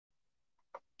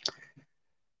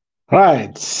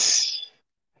Right.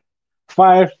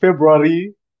 5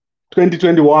 February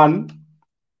 2021.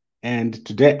 And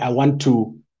today I want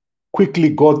to quickly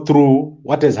go through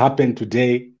what has happened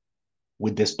today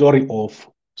with the story of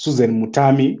Susan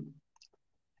Mutami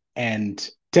and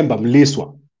Temba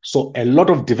Mliswa. So a lot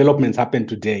of developments happened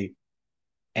today.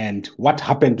 And what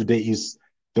happened today is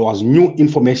there was new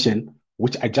information,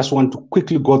 which I just want to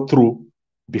quickly go through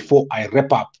before I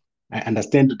wrap up. I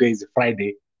understand today is a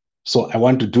Friday, so I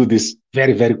want to do this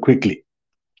very, very quickly.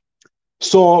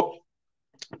 So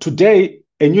today,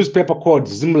 a newspaper called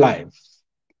Zimbabwe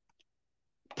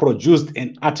produced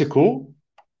an article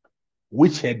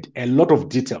which had a lot of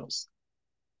details.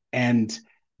 And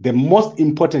the most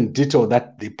important detail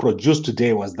that they produced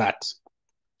today was that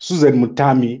Susan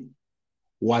Mutami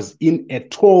was in a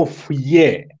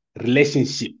 12-year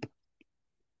relationship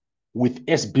with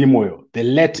S.B. Moyo, the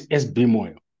late S.B.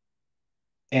 Moyo.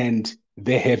 And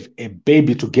they have a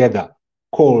baby together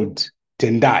called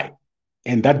Tendai.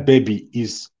 And that baby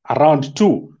is around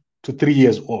 2 to 3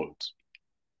 years old.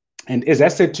 And as I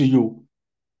said to you,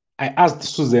 I asked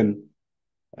Susan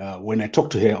when I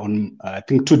talked to her on, I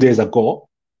think 2 days ago,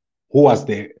 who was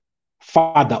the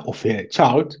father of her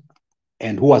child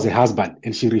and who was the husband.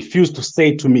 And she refused to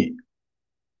say to me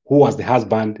who was the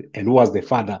husband and who was the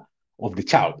father of the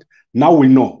child. Now we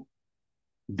know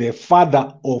the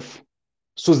father of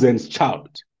Susan's child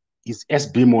is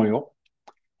S.B. Moyo,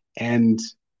 and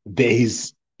there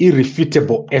is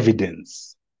irrefutable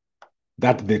evidence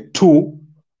that the two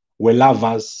were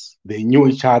lovers, they knew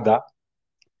each other.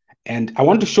 And I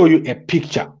want to show you a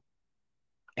picture.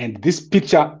 And this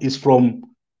picture is from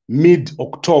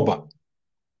mid-October.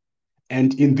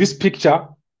 And in this picture,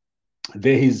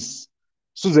 there is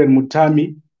Susan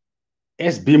Mutami,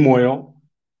 S.B. Moyo,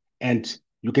 and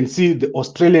you can see the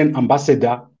Australian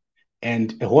ambassador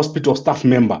and a hospital staff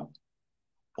member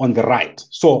on the right.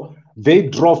 So they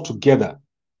drove together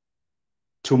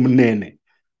to Mnene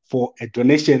for a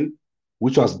donation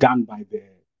which was done by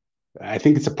I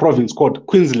think it's a province called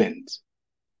Queensland,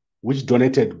 which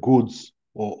donated goods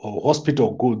or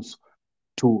hospital goods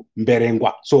to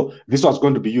Mberengwa. So this was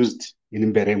going to be used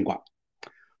in Mberengwa.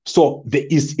 So there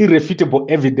is irrefutable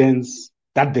evidence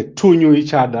that the two knew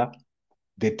each other,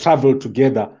 they traveled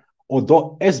together,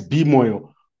 although S.B. Moyo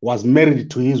was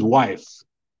married to his wife,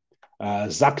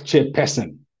 ZAC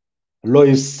chairperson,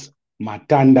 Lois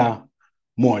Matanda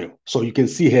Moyo. So you can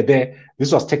see her there.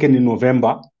 This was taken in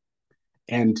November.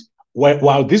 And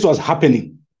while this was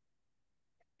happening,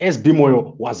 S.B.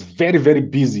 Moyo was very, very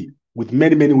busy with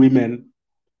many, many women.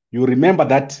 You remember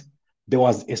that there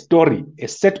was a story, a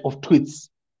set of tweets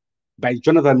by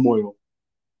Jonathan Moyo,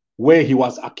 where he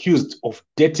was accused of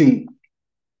dating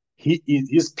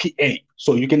his PA.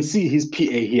 So you can see his PA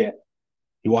here.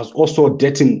 He was also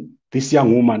dating this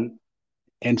young woman,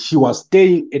 and she was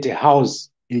staying at a house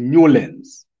in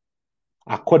Newlands,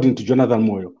 according to Jonathan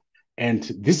Moyo.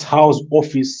 And this house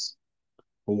office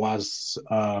was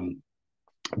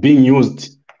being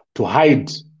used to hide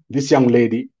this young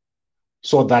lady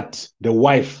so that the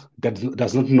wife that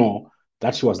does not know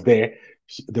that she was there,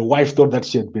 the wife thought that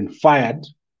she had been fired,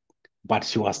 but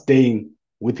she was staying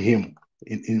with him.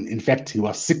 In fact, he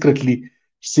was secretly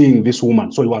seeing this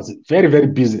woman. So he was very, very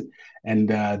busy. And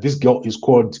this girl is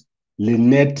called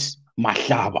Lynette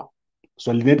Mahlaba.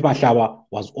 So Lynette Mahlaba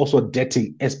was also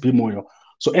dating S.B. Moyo.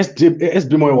 So S.B.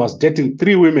 Moyo was dating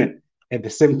 3 women at the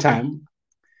same time.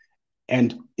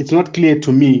 And it's not clear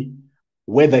to me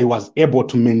whether he was able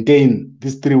to maintain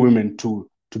these 3 women to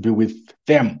be with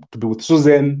them, to be with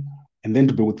Susan, and then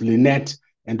to be with Lynette,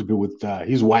 and to be with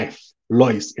his wife,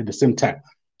 Lois, at the same time.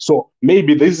 So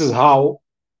maybe this is how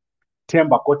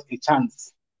Temba got a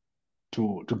chance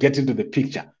to get into the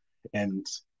picture. And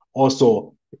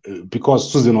also,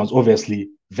 because Susan was obviously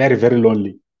very, very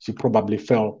lonely, she probably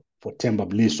fell for Temba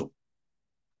Mliswa.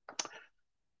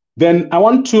 Then I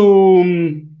want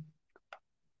to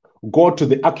go to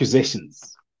the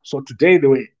accusations. So today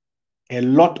there were a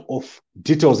lot of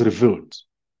details revealed.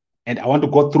 And I want to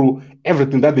go through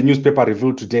everything that the newspaper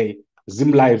revealed today.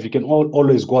 Zim Live, you can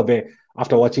always go there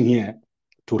after watching here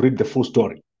to read the full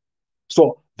story.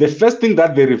 So the first thing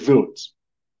that they revealed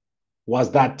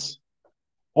was that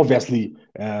obviously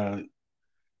there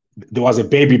was a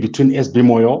baby between S.B.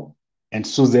 Moyo and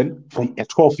Susan from a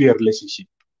 12-year relationship.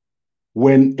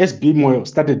 When S.B. Moyo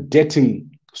started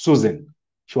dating Susan,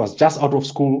 she was just out of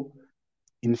school.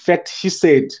 In fact, she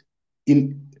said,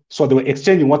 so they were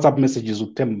exchanging WhatsApp messages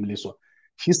with Temba Mliswa.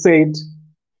 She said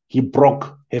he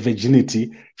broke her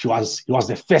virginity. He was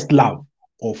the first love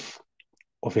of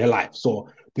her life. So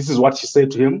this is what she said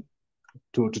to him,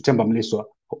 to Temba Mliswa.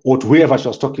 or to whoever she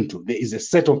was talking to. There is a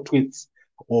set of tweets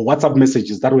or WhatsApp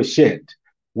messages that were shared,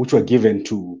 which were given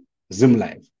to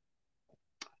Zimlive.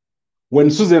 When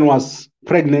Susan was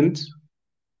pregnant,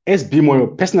 SB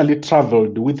Moyo personally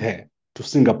traveled with her to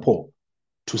Singapore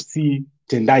to see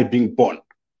Tendai being born.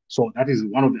 So that is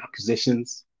one of the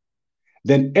accusations.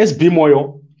 Then SB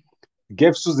Moyo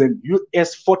gave Susan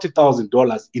US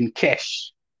 $40,000 in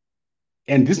cash.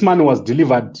 And this money was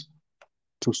delivered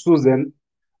to Susan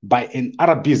by an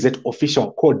RBZ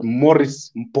official called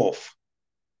Morris Mpof.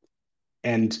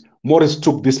 And Morris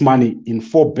took this money in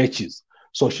 4 batches.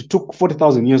 So she took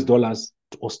 $40,000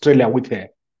 to Australia with her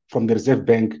from the Reserve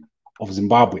Bank of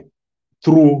Zimbabwe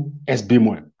through SB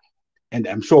Moyo. And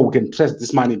I'm sure we can trace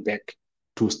this money back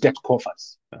to state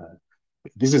coffers.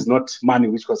 This is not money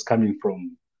which was coming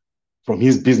from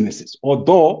his businesses.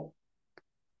 Although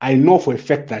I know for a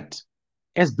fact that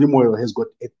SB Moyo has got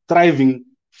a thriving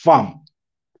farm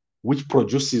which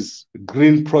produces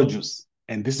green produce,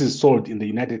 and this is sold in the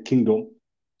United Kingdom.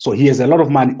 So he has a lot of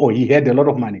money, or he had a lot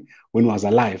of money when he was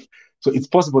alive. So it's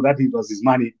possible that it was his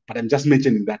money, but I'm just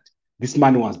mentioning that this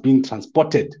money was being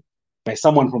transported by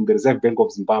someone from the Reserve Bank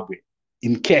of Zimbabwe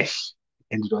in cash,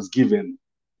 and it was given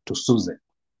to Susan.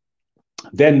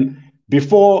 Then,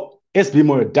 before SB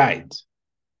Moyo died,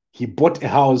 he bought a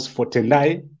house for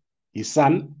Tendai, his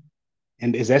son,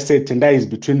 and as I said, Tendai is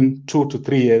between 2 to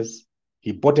 3 years.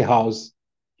 He bought a house.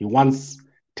 He wanted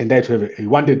Tendai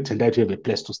to have a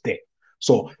place to stay.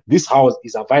 So this house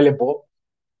is available.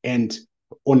 And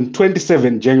on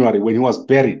 27 January, when he was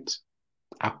buried,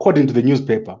 according to the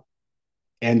newspaper,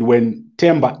 and when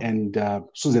Temba and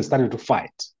Susan started to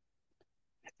fight,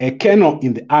 a colonel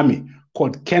in the army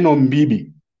called Colonel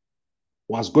Mbibi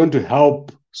was going to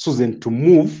help Susan to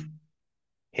move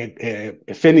a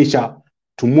furniture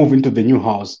to move into the new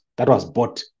house that was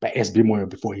bought by SB Moyo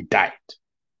before he died.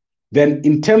 Then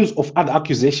in terms of other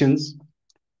accusations,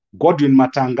 Godwin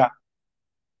Matanga,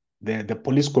 the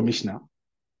police commissioner,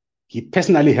 he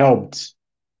personally helped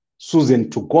Susan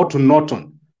to go to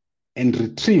Norton and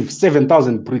retrieve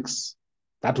 7,000 bricks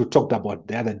that we talked about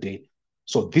the other day.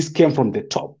 So this came from the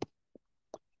top.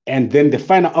 And then the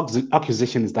final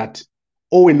accusation is that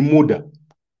Owen Muda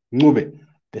Ngube,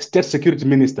 the state security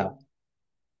minister,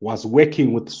 was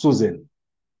working with Susan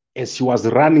as she was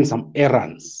running some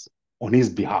errands on his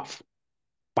behalf.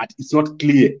 But it's not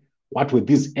clear what were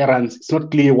these errands. It's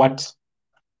not clear how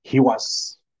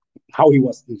he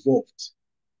was involved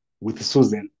with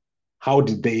Susan.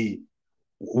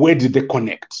 Where did they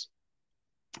connect?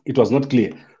 It was not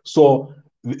clear. So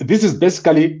this is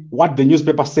basically what the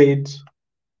newspaper said.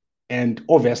 And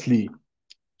obviously,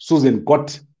 Susan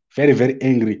got very, very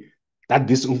angry that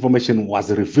this information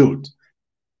was revealed.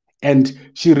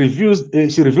 And she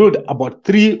revealed about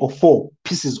 3 or 4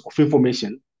 pieces of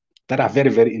information that are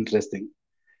very, very interesting.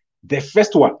 The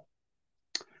first one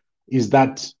is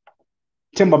that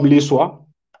Temba Mliswa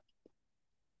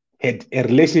had a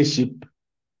relationship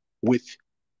with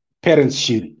Parents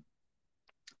Shiri.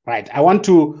 Right. I want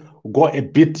to go a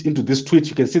bit into this tweet.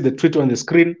 You can see the tweet on the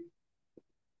screen.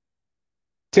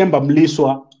 Temba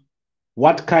Mliswa,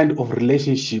 what kind of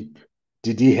relationship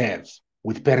did he have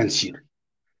with Parents Shiri?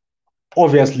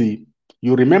 Obviously,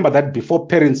 you remember that before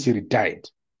Parents Shiri died,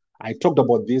 I talked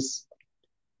about this.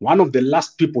 One of the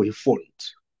last people he phoned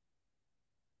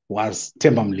was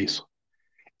Temba Mliswa.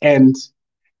 And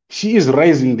she is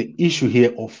raising the issue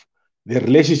here of the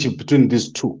relationship between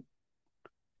these two.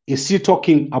 Is she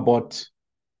talking about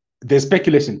the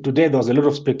speculation? Today, there was a lot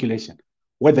of speculation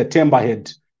whether Temba had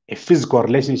a physical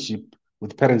relationship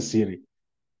with Parents Shiri.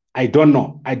 I don't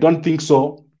know. I don't think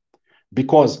so,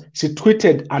 because she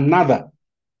tweeted another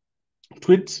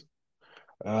tweet.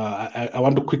 I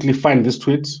want to quickly find this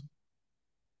tweet.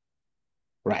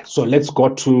 Right. So let's go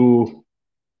to.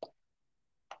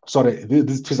 Sorry,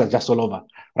 these tweets are just all over.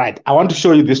 Right. I want to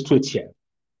show you this tweet here.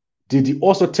 Did he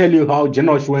also tell you how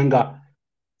General Chiwenga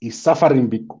is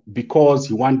suffering because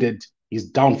he wanted his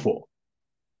downfall?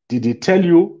 Did he tell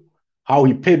you how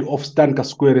he paid off Stan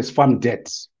Kasquere's farm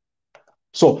debts?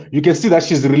 So you can see that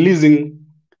she's releasing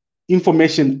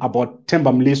information about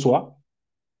Temba Mliswa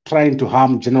trying to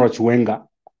harm General Chiwenga.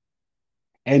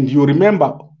 And you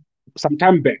remember some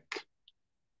time back,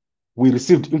 we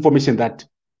received information that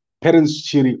Parents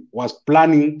Shiri was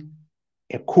planning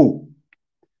a coup.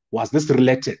 Was this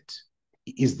related?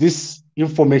 Is this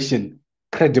information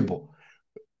credible?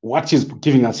 What she's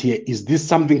giving us here, is this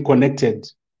something connected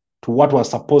to what was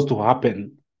supposed to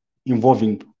happen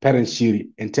involving Parents Shiri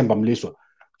and Temba Mliswa?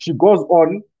 She goes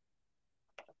on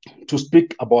to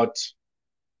speak about,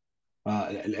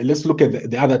 let's look at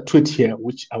the other tweet here,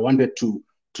 which I wanted to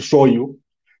show you.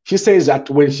 She says that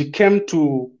when she came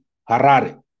to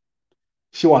Harare,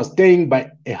 she was staying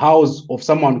by a house of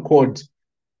someone called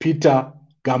Peter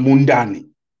Gamundani.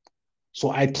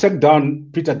 So I tracked down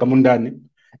Peter Gamundani,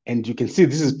 and you can see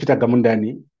this is Peter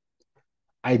Gamundani.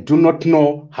 I do not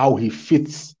know how he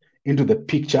fits into the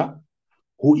picture.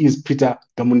 Who is Peter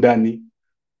Gamundani?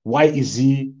 Why is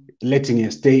he letting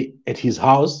her stay at his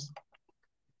house?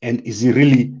 And is he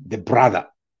really the brother?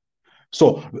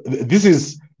 So this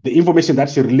is the information that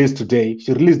she released today.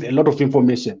 She released a lot of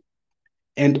information.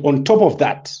 And on top of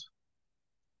that,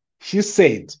 she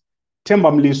said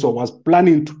Themba Mliso was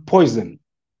planning to poison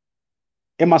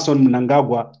Emerson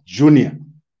Mnangagwa Jr.,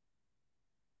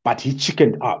 but he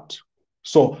chickened out.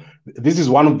 So this is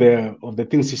one of the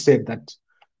things she said, that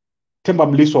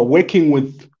Themba Mliso working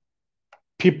with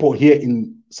people here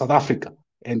in South Africa,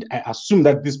 and I assume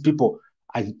that these people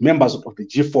are members of the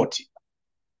G40.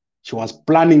 She was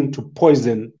planning to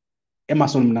poison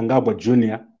Emerson Mnangagwa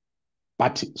Jr.,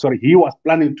 he was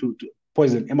planning to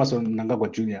poison Emerson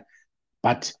Mnangagwa Jr.,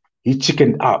 but he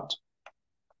chickened out.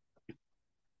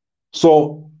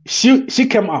 So she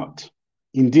came out.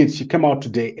 Indeed, she came out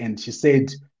today and she said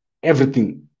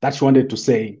everything that she wanted to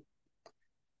say.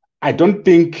 I don't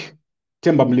think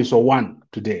Themba Mliso won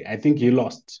today. I think he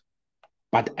lost.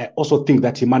 But I also think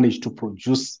that he managed to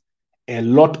produce a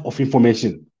lot of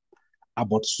information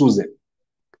about Susan.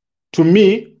 To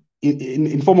me,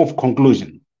 in form of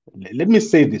conclusion, let me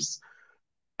say this.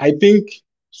 I think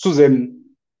Susan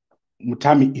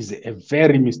Mutami is a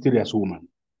very mysterious woman.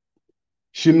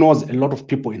 She knows a lot of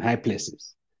people in high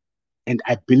places. And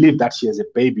I believe that she has a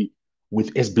baby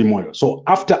with SB Moyo. So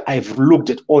after I've looked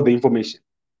at all the information,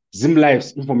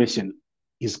 ZimLife's information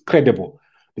is credible.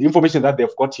 The information that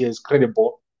they've got here is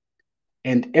credible.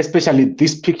 And especially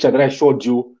this picture that I showed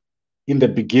you in the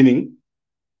beginning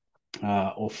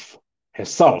of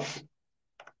herself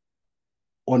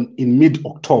in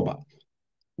mid-October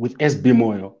with SB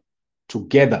Moyo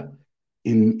together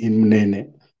in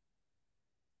Mnene.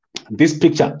 This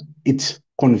picture, it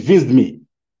convinced me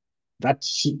that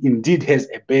she indeed has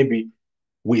a baby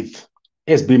with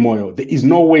SB Moyo. There is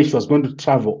no way she was going to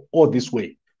travel all this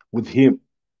way with him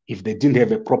if they didn't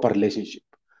have a proper relationship.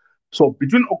 So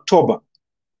between October,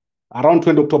 around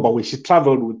 20 October, when she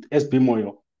traveled with SB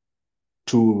Moyo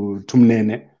to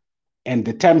Mnene, and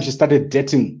the time she started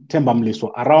dating Themba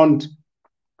Mliso, around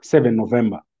 7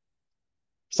 November,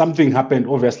 something happened,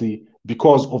 obviously,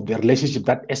 because of the relationship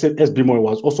that SB Moyo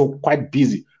was also quite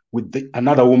busy with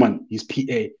another woman, his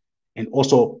PA, and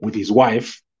also with his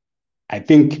wife. I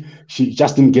think she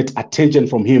just didn't get attention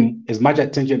from him, as much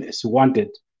attention as she wanted,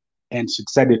 and she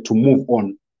decided to move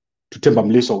on to Themba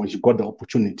Mliso when she got the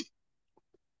opportunity.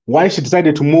 Why she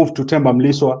decided to move to Themba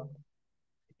Mliso,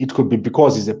 it could be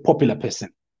because he's a popular person.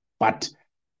 But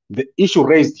the issue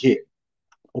raised here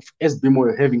of SB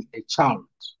Moyo having a child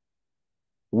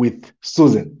with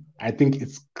Susan, I think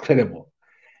it's credible.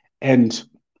 And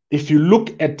if you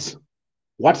look at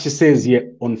what she says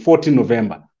here on 14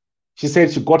 November, she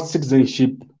said she got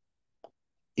citizenship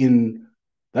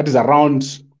that is around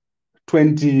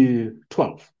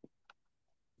 2012.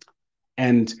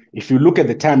 And if you look at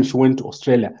the time she went to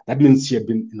Australia, that means she had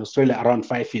been in Australia around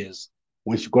 5 years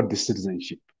when she got the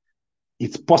citizenship.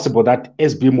 It's possible that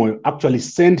SB Moyo actually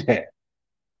sent her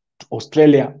to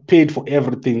Australia, paid for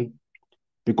everything,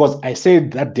 because I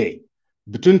said that day,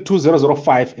 between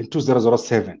 2005 and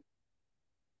 2007,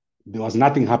 there was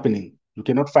nothing happening. You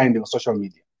cannot find her on social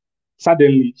media.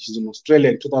 Suddenly, she's in Australia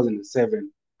in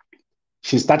 2007.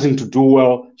 She's starting to do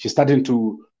well. She's starting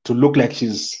to look like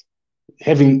she's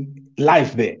having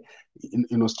life there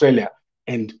in Australia.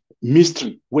 And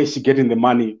mystery, where is she getting the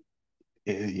money?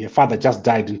 Her father just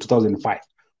died in 2005.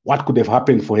 What could have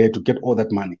happened for her to get all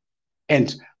that money?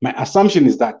 And my assumption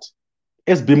is that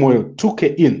SB Moyo took her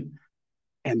in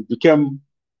and became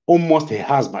almost her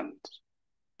husband.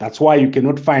 That's why you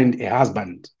cannot find a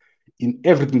husband in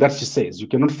everything that she says. You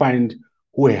cannot find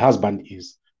who her husband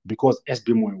is, because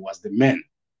SB Moyo was the man.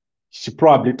 She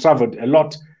probably traveled a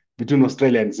lot between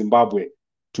Australia and Zimbabwe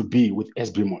to be with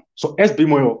SB Moyo. So SB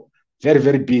Moyo, very,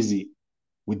 very busy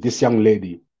with this young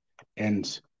lady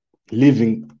and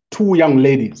leaving two young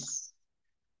ladies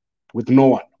with no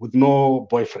one, with no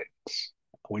boyfriend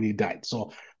when he died.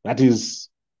 So that is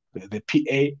the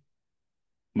PA.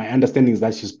 My understanding is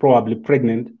that she's probably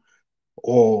pregnant,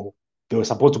 or they were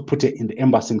supposed to put her in the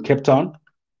embassy in Cape Town.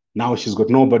 Now she's got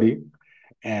nobody.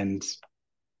 And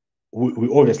we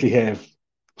obviously have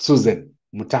Susan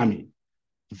Mutami,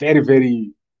 very,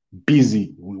 very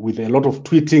busy with a lot of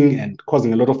tweeting and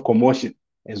causing a lot of commotion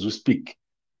as we speak,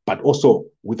 but also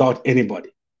without anybody.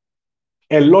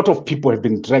 A lot of people have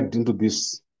been dragged into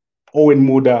this Owen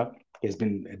Muda has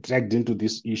been dragged into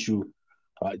this issue.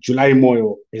 July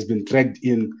Moyo has been dragged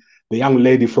in. The young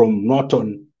lady from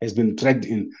Norton has been dragged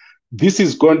in. This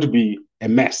is going to be a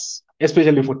mess,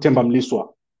 especially for Themba Mliswa.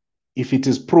 If it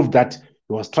is proved that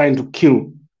he was trying to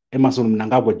kill Emerson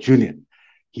Mnangagwa Jr.,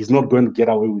 he's not going to get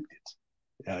away with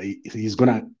it. He's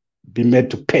going to be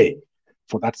made to pay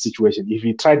for that situation. If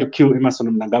he tried to kill Emerson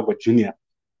Mnangagwa Jr.,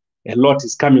 a lot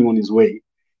is coming on his way.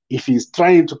 If he's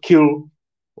trying to kill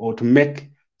or to make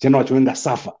General Chiwenga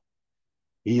suffer,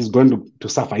 he is going to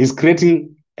suffer. He's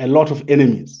creating a lot of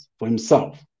enemies for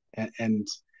himself, and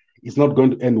it's not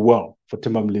going to end well for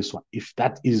Themba Mliswa if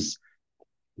that is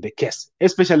the case,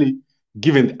 especially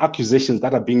given the accusations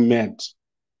that are being made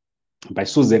by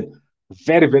Susan.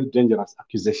 Very, very dangerous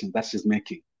accusations that she's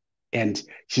making. And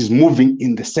she's moving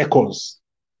in the circles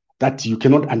that you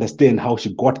cannot understand how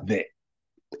she got there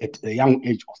at a young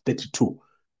age of 32.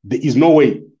 There is no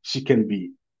way she can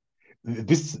be.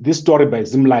 This story by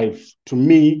Zim Live, to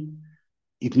me,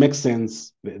 it makes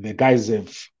sense. The guys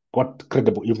have got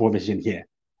credible information here.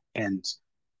 And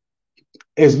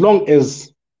as long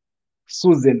as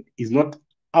Susan is not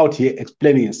out here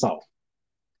explaining herself,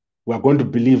 we are going to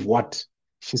believe what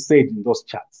she said in those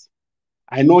chats.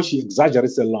 I know she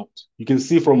exaggerates a lot. You can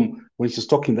see from when she's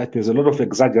talking that there's a lot of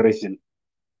exaggeration.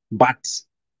 But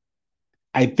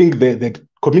I think the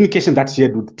communication that she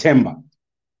had with Themba,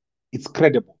 it's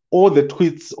credible. All the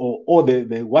tweets or all the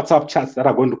WhatsApp chats that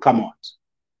are going to come out,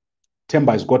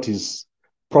 Themba has got his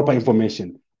proper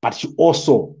information, but she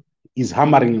also is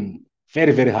hammering him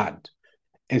very, very hard,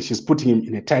 and she's putting him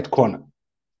in a tight corner.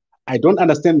 I don't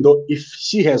understand, though, if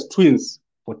she has twins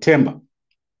for Themba,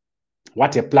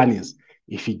 what her plan is.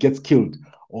 If he gets killed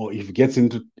or if he gets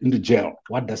into jail,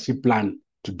 what does she plan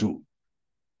to do?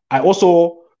 I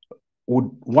also would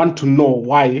want to know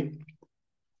why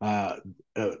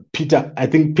Peter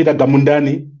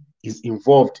Gamundani is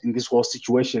involved in this whole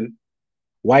situation.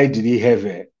 Why did he have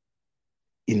her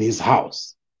in his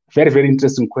house? Very, very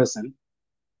interesting question.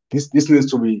 This needs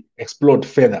to be explored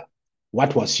further.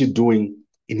 What was she doing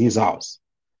in his house?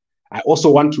 I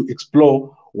also want to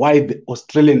explore why the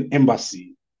Australian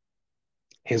embassy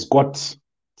has got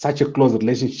such a close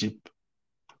relationship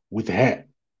with her.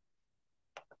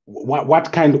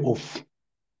 What kind of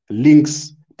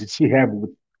links did she have with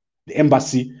the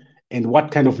embassy, and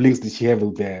what kind of links did she have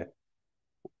with the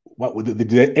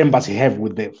embassy have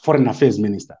with the foreign affairs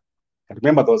minister? I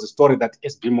remember there was a story that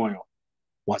SB Moyo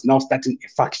was now starting a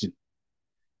faction.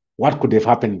 What could have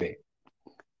happened there?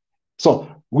 So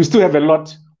we still have a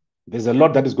lot. There's a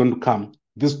lot that is going to come.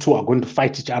 These two are going to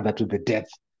fight each other to the death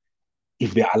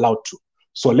if they are allowed to.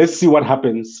 So let's see what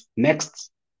happens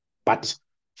next. But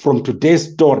from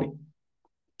today's story,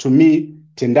 to me,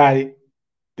 Tendai,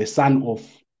 the son of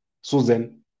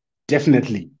Susan,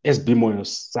 definitely SB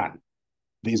Moyo's son.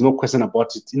 There is no question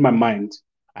about it. In my mind,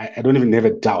 I don't even have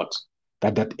a doubt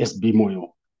that SB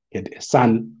Moyo had a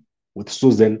son with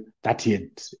Susan, that he had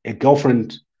a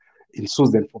girlfriend in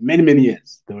Susan for many, many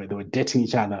years. They were dating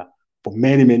each other for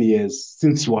many, many years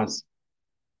since she was,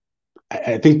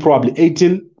 I think, probably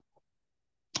 18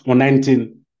 or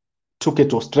 19, took her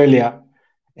to Australia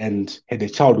and had a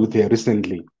child with her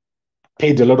recently,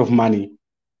 paid a lot of money,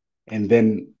 and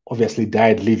then obviously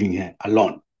died leaving her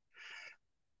alone.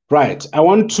 Right. I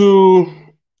want to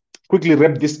quickly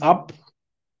wrap this up.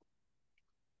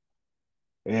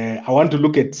 I want to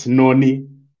look at Noni.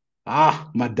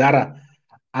 Madara.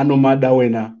 Anomada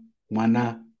wena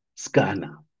mwana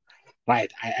skana.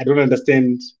 Right. I don't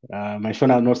understand. My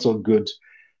Shona are not so good.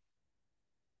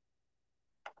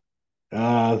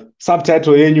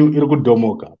 Subtitle yenyu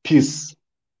irikudomoka. Peace.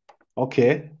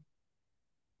 Okay.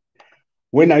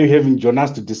 When are you having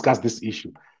Jonas to discuss this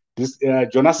issue?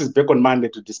 Jonas is back on Monday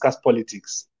to discuss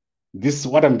politics.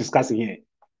 What I'm discussing here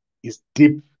is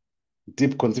deep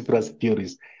conspiracy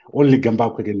theories. Only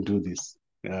Gambakwe can do this.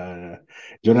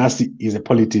 Jonas is a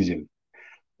politician.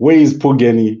 Where is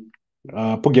Pugeni?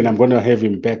 Pugeni, I'm going to have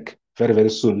him back very, very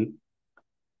soon.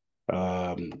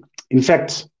 In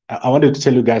fact, I wanted to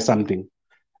tell you guys something.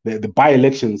 The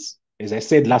by-elections, as I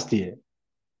said last year,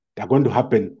 they're going to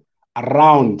happen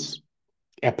around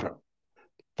April.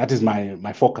 That is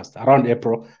my focus, around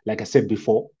April, like I said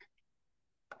before.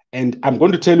 And I'm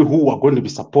going to tell you who we're going to be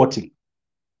supporting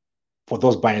for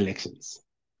those by-elections.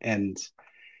 And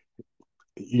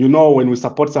you know, when we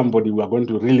support somebody, we are going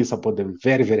to really support them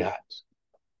very, very hard.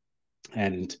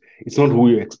 And it's not who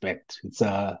you expect.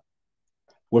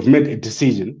 We've made a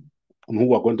decision on who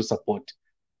we're going to support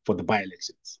for the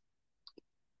by-elections.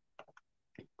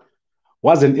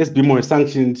 Wasn't SB Moyo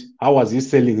sanctioned? How was he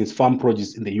selling his farm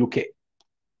produce in the UK?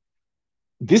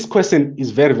 this question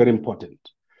is very, very important.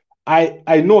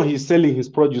 I know he's selling his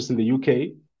produce in the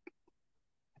UK,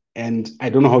 and I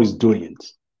don't know how he's doing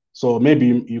it. So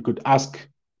maybe you could ask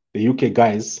the UK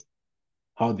guys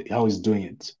how he's doing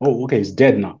it. Oh, okay, he's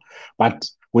dead now. But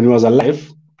when he was alive,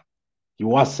 he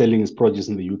was selling his produce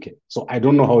in the UK. So I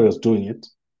don't know how he was doing it.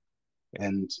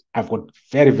 And I've got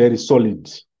very, very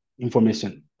solid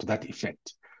information to that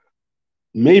effect.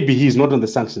 Maybe he's not on the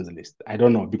sanctions list. I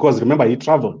don't know. Because remember, he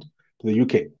traveled to the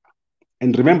UK.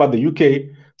 And remember, the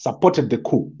UK supported the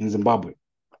coup in Zimbabwe.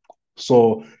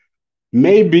 So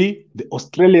maybe the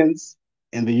Australians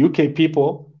and the UK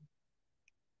people,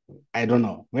 I don't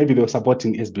know. Maybe they were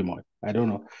supporting SB Moyo. I don't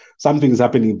know. Something's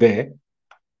happening there.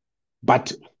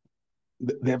 But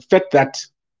the fact that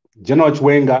General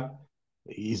Chwenga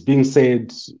is being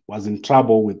said was in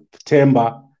trouble with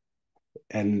Temba,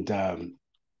 and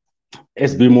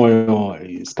SB Moyo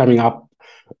is coming up.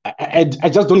 I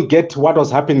just don't get what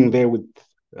was happening there with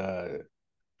Temba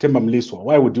Mliswa.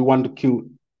 Why would you want to kill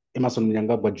Emerson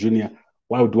Mnangagwa Jr.?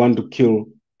 Why would you want to kill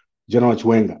General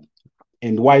Chwenga?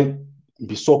 And why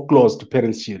be so close to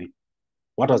Parents Shiri?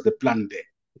 What was the plan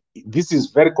there? This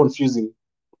is very confusing,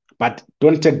 but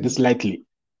don't take this lightly.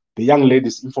 The young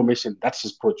lady's information that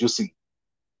she's producing,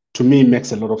 to me,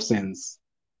 makes a lot of sense.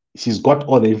 She's got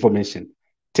all the information.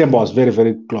 Temba was very,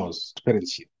 very close to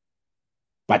Parents Shiri.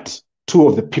 But two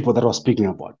of the people that I was speaking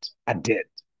about are dead.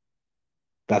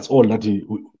 That's all that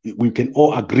we can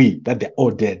all agree that they're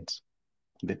all dead,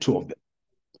 the two of them.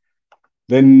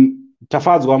 Then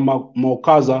Tafadzwa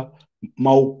Maukazuva.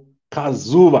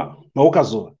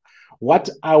 What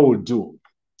I will do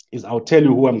is I'll tell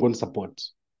you who I'm going to support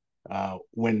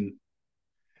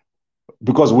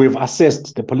because we've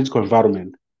assessed the political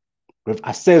environment, we've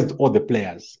assessed all the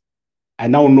players. I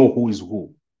now know who is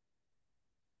who.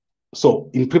 So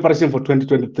in preparation for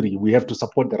 2023, we have to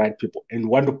support the right people and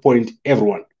want to point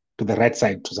everyone to the right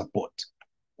side to support.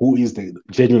 Who is the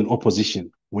genuine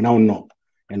opposition? We now know.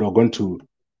 And we're going to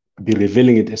be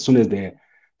revealing it as soon as the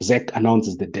ZEC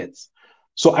announces the dates.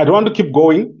 So I don't want to keep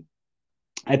going.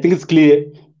 I think it's clear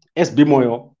SB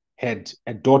Moyo had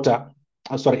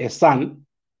a son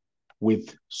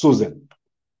with Susan.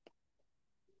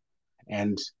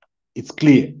 And it's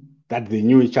clear that they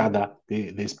knew each other.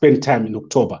 They spent time in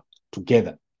October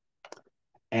together.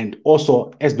 And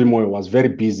also, SB Moyo was very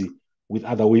busy with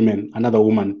other women, another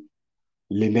woman,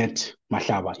 Lynette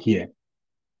Mahlaba here,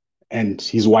 and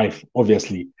his wife,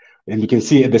 obviously. And you can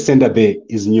see at the center there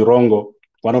is Nyirongo,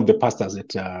 one of the pastors at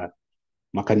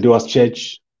Makandiwa's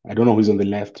church. I don't know who's on the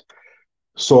left.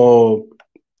 So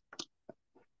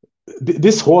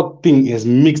this whole thing has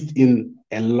mixed in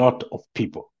a lot of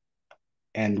people.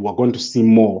 And we're going to see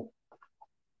more.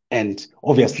 And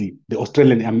obviously, the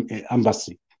Australian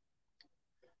embassy.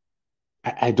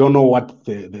 I don't know what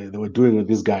they were doing with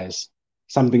these guys.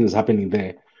 Something is happening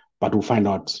there, but we'll find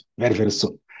out very, very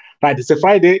soon. Right, it's a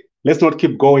Friday. Let's not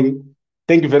keep going.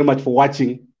 Thank you very much for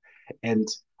watching. And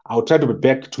I'll try to be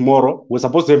back tomorrow. We're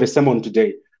supposed to have a sermon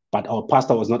today, but our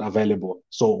pastor was not available.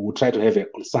 So we'll try to have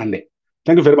it on Sunday.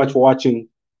 Thank you very much for watching.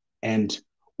 And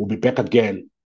we'll be back again